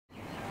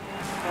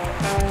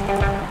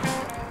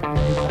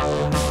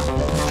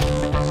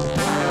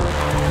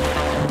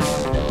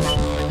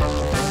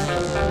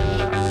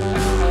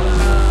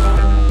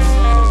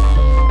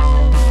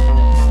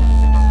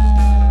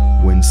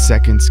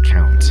seconds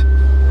count.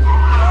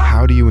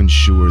 How do you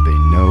ensure they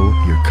know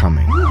you're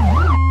coming?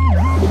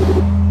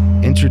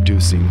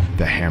 Introducing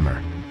the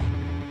Hammer,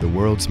 the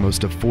world's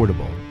most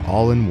affordable,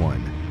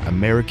 all-in-one,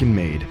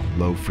 American-made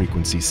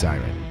low-frequency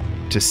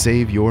siren. To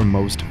save your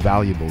most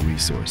valuable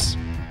resource,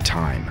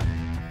 time.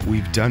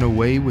 We've done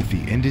away with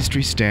the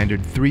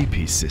industry-standard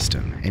three-piece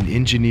system and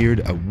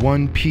engineered a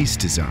one-piece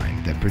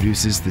design that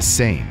produces the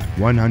same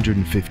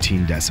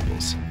 115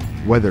 decibels.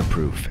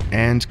 Weatherproof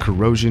and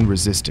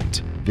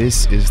corrosion-resistant,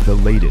 this is the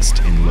latest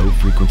in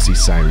low-frequency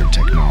siren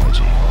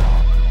technology.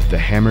 The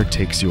Hammer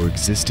takes your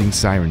existing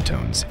siren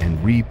tones and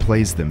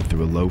replays them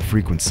through a low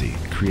frequency,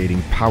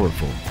 creating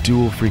powerful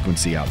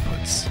dual-frequency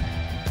outputs.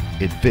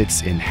 It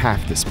fits in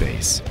half the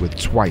space with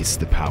twice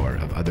the power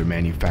of other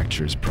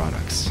manufacturers'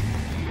 products.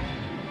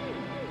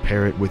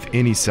 Pair it with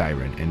any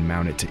siren and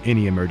mount it to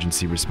any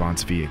emergency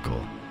response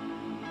vehicle.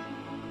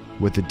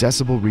 With a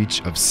decibel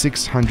reach of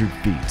 600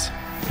 feet,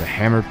 the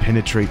Hammer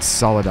penetrates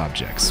solid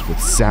objects with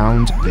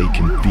sound they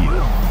can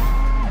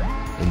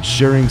feel,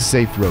 ensuring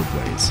safe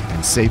roadways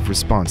and safe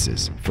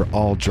responses for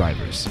all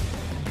drivers.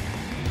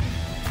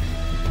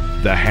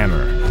 The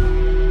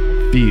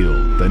Hammer.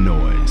 Feel the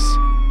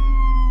noise.